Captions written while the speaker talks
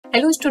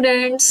Hello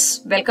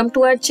students, welcome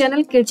to our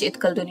channel Kidz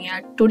Ethical Duniya.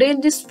 Today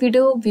in this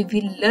video we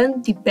will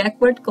learn the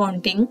backward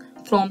counting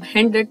from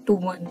 100 to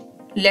 1.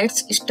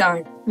 Let's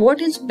start.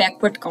 What is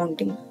backward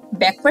counting?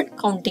 Backward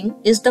counting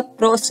is the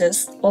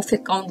process of a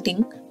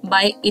counting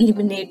by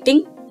eliminating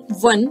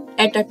one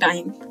at a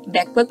time.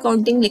 Backward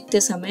counting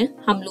लिखते समय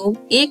हम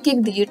लोग एक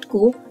एक digit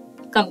को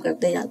कम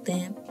करते जाते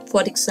हैं.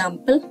 For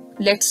example,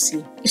 let's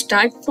see.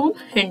 Start from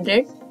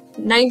 100,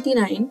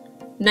 99,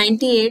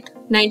 98,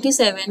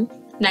 97,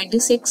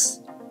 96,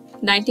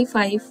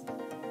 95,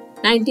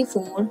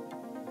 94,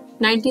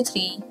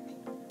 93,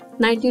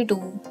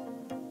 92,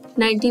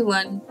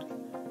 91,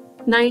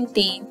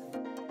 90,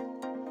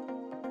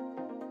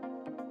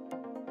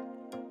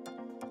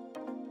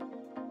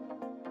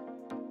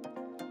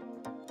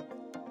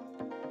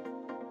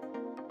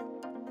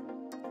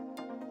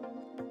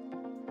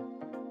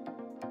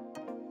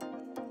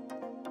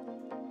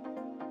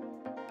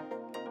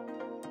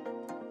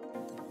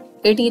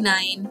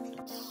 89,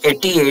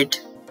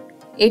 88,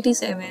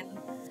 87,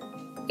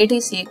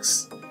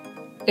 86,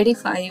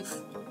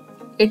 85,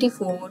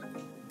 84,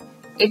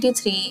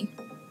 83,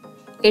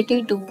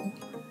 82,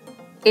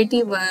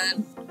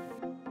 81,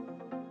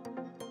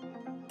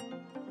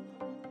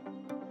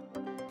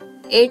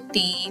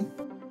 80,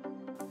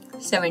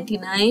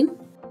 79,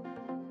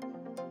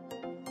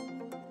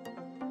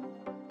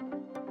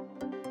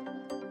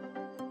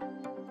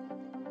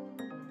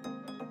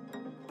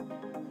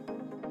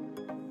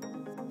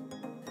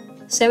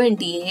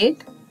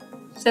 78,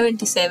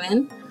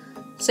 77,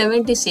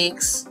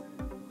 76,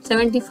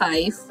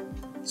 75,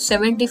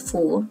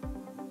 74,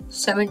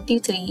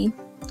 73,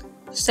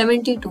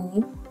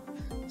 72,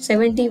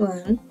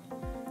 71,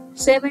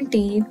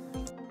 70,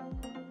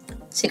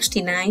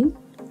 69,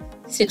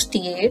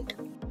 68,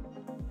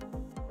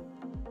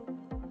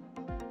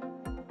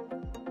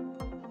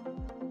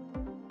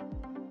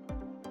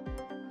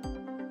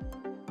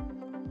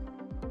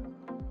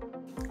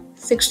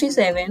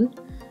 67,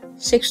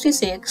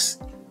 66,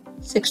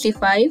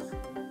 65,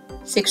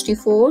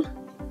 64,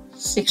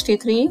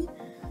 63,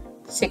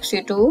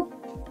 62,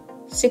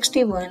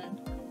 61,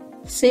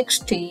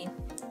 60,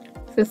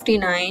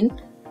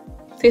 59,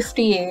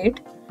 58,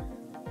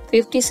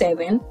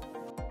 57,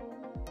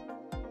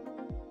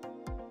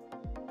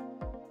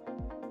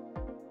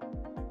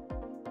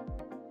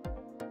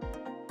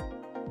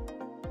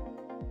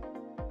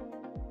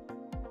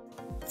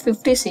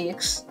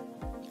 56,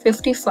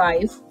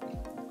 55,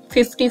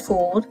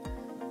 54,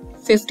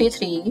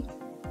 53,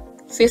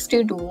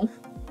 52,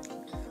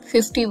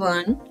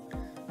 51,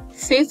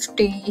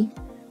 50,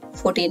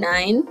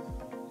 49,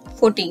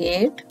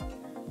 48,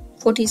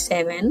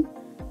 47,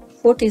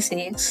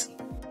 46,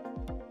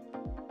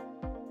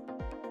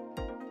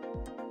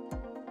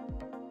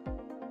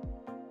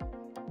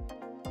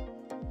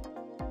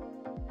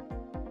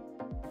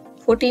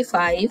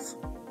 45,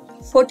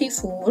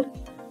 44,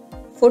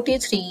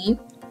 43,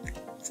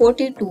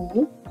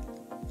 42,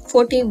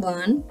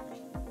 41,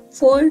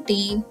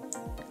 40,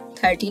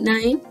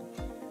 39,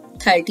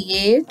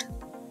 38,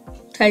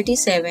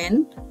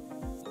 37,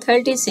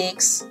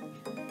 36,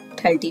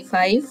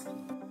 35,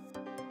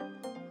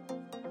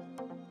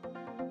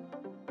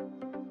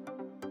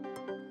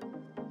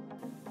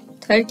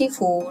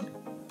 34,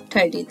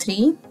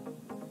 33,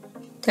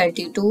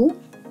 32,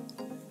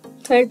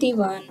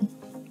 31,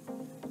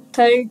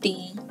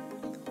 30,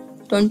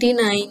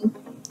 29,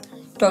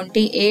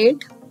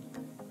 28,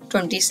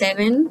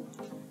 27,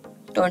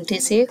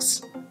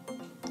 26,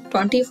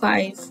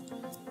 25,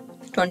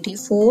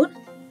 24,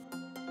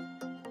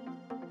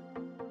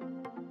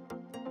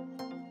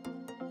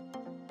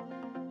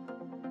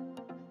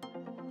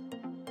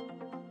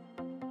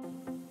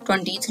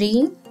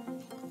 23,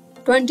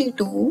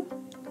 22,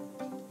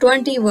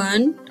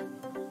 21,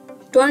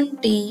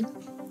 20,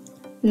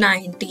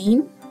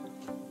 19,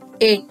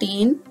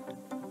 18,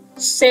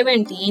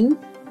 17,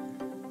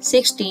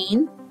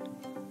 16,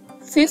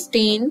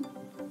 15,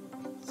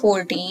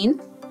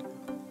 14,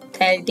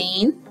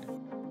 13,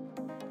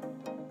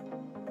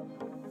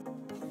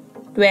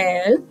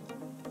 12,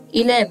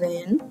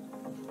 11,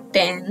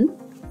 10,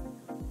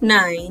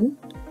 9,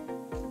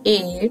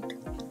 8,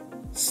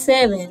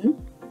 7,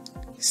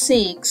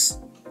 6,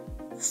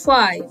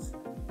 5,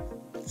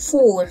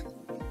 4,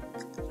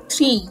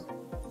 3,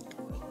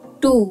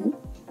 2,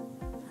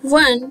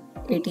 1.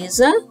 It is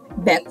a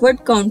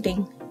backward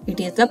counting. It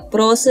is the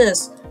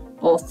process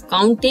of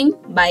counting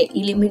by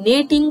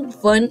eliminating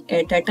one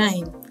at a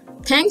time.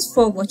 Thanks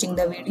for watching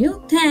the video.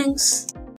 Thanks.